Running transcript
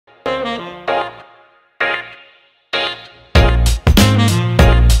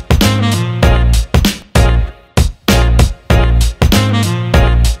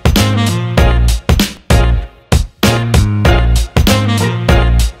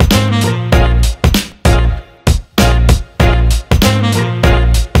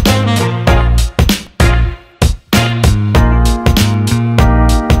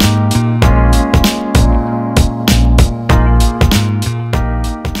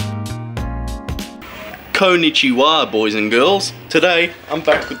Konnichiwa, boys and girls. Today I'm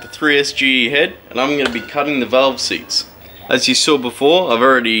back with the 3SGE head and I'm going to be cutting the valve seats. As you saw before, I've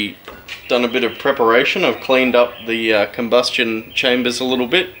already done a bit of preparation. I've cleaned up the combustion chambers a little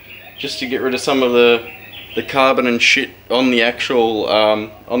bit just to get rid of some of the carbon and shit on the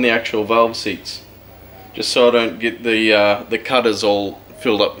actual valve seats, just so I don't get the cutters all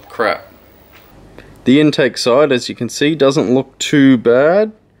filled up with crap. The intake side, as you can see, doesn't look too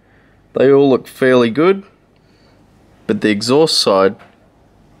bad. They all look fairly good, but the exhaust side,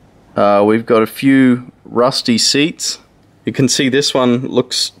 we've got a few rusty seats. You can see this one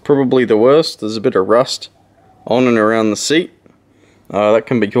looks probably the worst. There's a bit of rust on and around the seat. That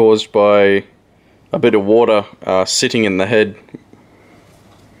can be caused by a bit of water sitting in the head,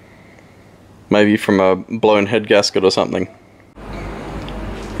 maybe from a blown head gasket or something.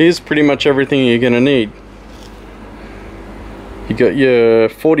 Here's pretty much everything you're going to need. You got your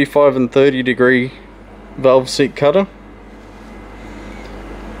 45 and 30 degree valve seat cutter,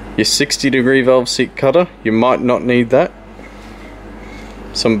 your 60 degree valve seat cutter, you might not need that,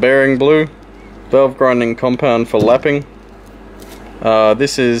 some bearing glue, valve grinding compound for lapping.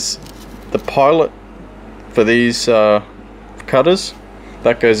 This is the pilot for these cutters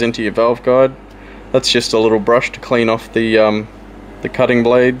that goes into your valve guide. That's just a little brush to clean off the cutting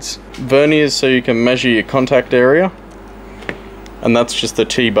blades. Verniers so you can measure your contact area. And that's just the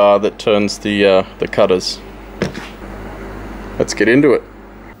T-bar that turns the cutters. Let's get into it.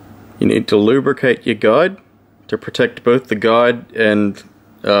 You need to lubricate your guide to protect both the guide and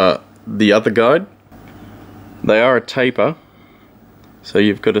the other guide. They are a taper, so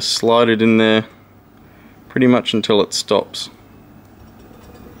you've got to slide it in there pretty much until it stops.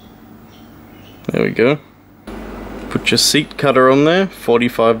 There we go. Put your seat cutter on there,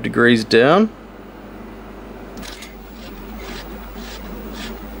 45 degrees down.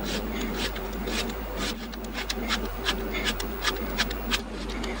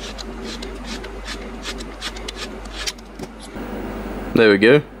 There we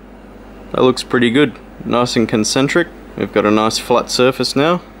go. That looks pretty good. Nice and concentric. We've got a nice flat surface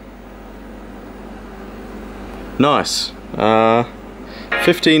now. Nice.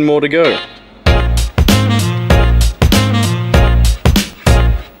 15 more to go.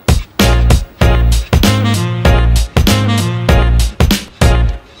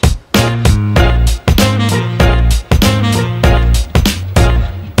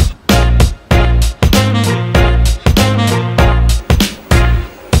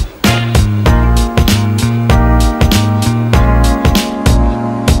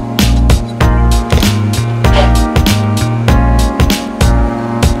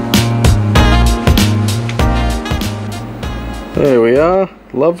 There we are,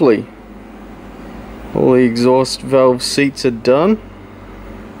 lovely. All the exhaust valve seats are done.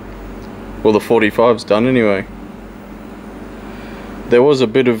 Well, the 45's done anyway. There was a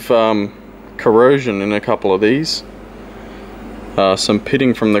bit of corrosion in a couple of these. Some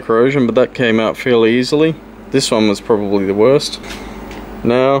pitting from the corrosion, but that came out fairly easily. This one was probably the worst.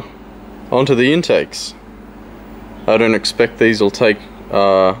 Now, onto the intakes. I don't expect these will take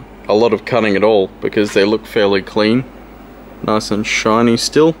a lot of cutting at all because they look fairly clean. Nice and shiny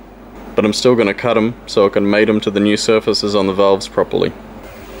still, but I'm still going to cut them so I can mate them to the new surfaces on the valves properly.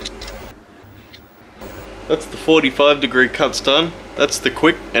 That's the 45 degree cuts done. That's the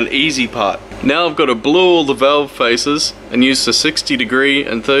quick and easy part. Now I've got to blue all the valve faces and use the 60 degree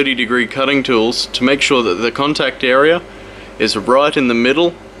and 30 degree cutting tools to make sure that the contact area is right in the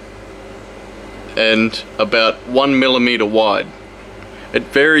middle and about 1 millimeter wide. It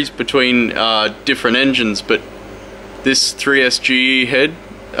varies between different engines, but this 3SGE head,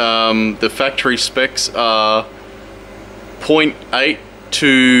 the factory specs are 0.8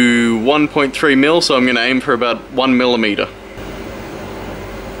 to 1.3 mil, so I'm going to aim for about 1 millimeter.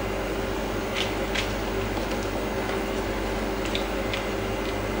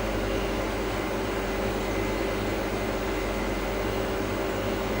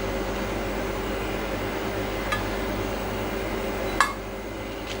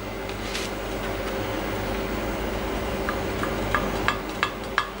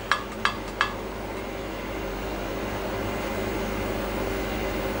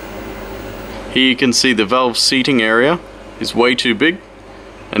 Here you can see the valve seating area is way too big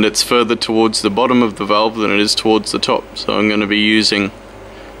and it's further towards the bottom of the valve than it is towards the top, so I'm going to be using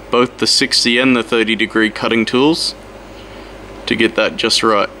both the 60 and the 30 degree cutting tools to get that just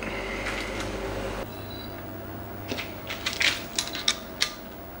right.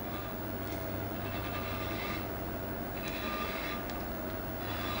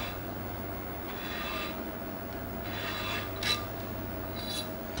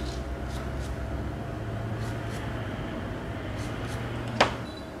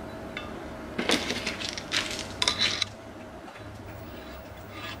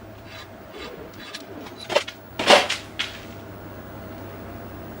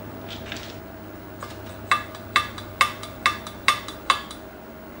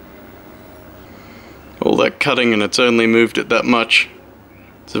 all that cutting and it's only moved it that much.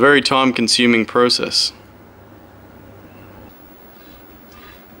 It's a very time consuming process.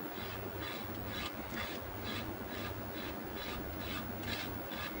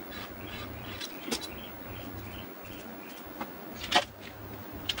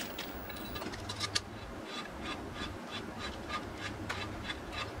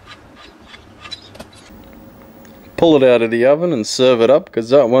 Pull it out of the oven and serve it up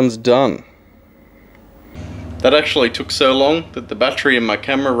because that one's done. That actually took so long that the battery in my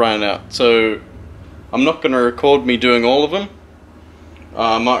camera ran out, so I'm not going to record me doing all of them.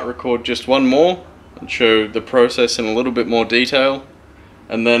 I might record just one more and show the process in a little bit more detail,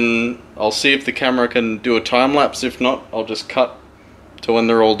 and then I'll see if the camera can do a time lapse. If not, I'll just cut to when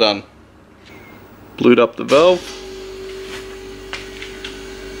they're all done. Blued up the valve.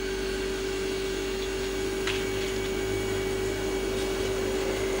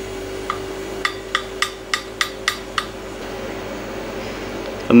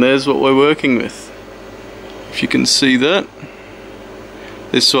 And there's what we're working with. If you can see that.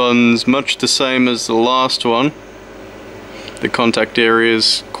 This one's much the same as the last one. The contact area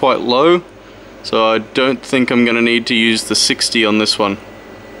is quite low, so I don't think I'm going to need to use the 60 on this one.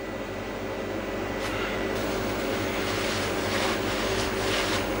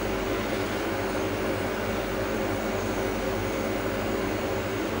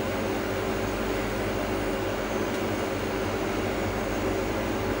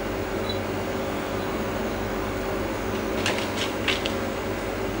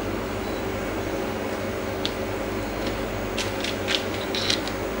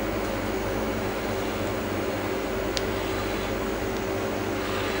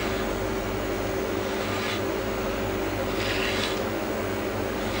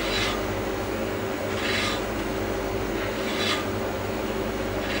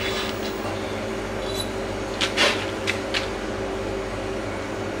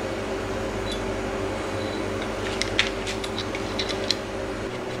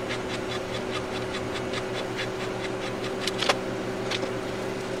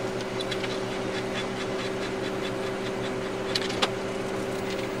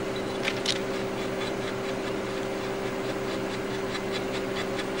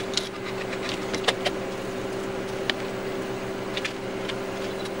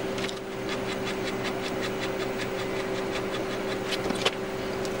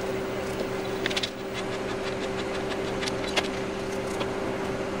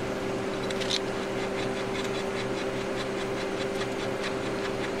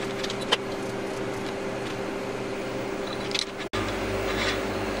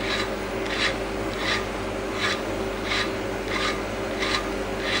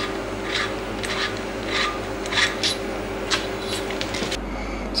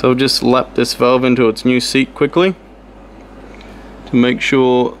 So I'll just lap this valve into its new seat quickly to make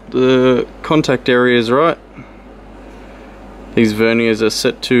sure the contact area is right. These verniers are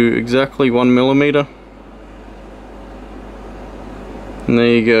set to exactly 1mm. And there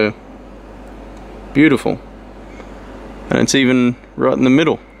you go. Beautiful. And it's even right in the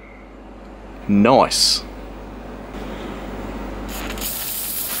middle. Nice.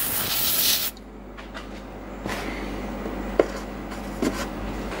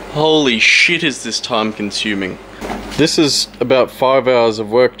 Holy shit, is this time consuming. This is about 5 hours of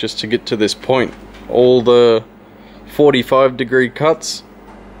work just to get to this point. All the 45-degree cuts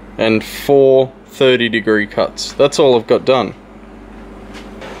and 4 30-degree cuts. That's all I've got done.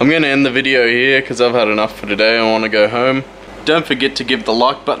 I'm going to end the video here because I've had enough for today. I want to go home. Don't forget to give the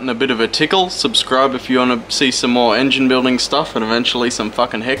like button a bit of a tickle. Subscribe if you want to see some more engine building stuff and eventually some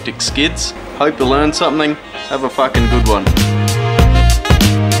fucking hectic skids. Hope you learned something. Have a fucking good one.